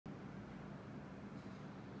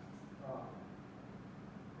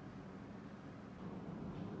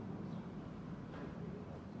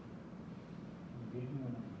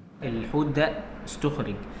الحوت ده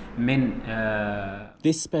استخرج من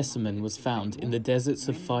This specimen was found in the deserts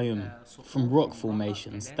of Fayum from rock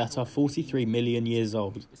formations that are 43 million years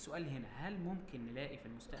old. السؤال هنا هل ممكن نلاقي في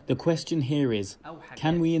المستقبل The question here is, أو can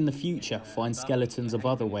حاجات we in the future find skeletons of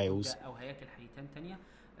other whales? أو هياكل حيتان تانية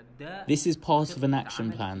ده This is part of an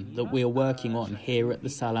action plan that we are working on here at the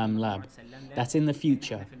Salam Lab, that in the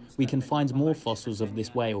future we can find more fossils of this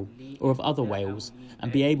whale or of other whales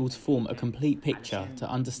and be able to form a complete picture to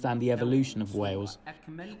understand the evolution of whales,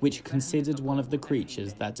 which are considered one of the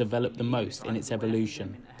creatures that developed the most in its evolution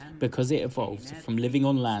because it evolved from living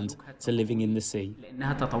on land to living in the sea.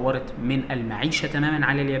 لأنها تطورت من المعيشة تماما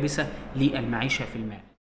على اليابسة للمعيشة في الماء.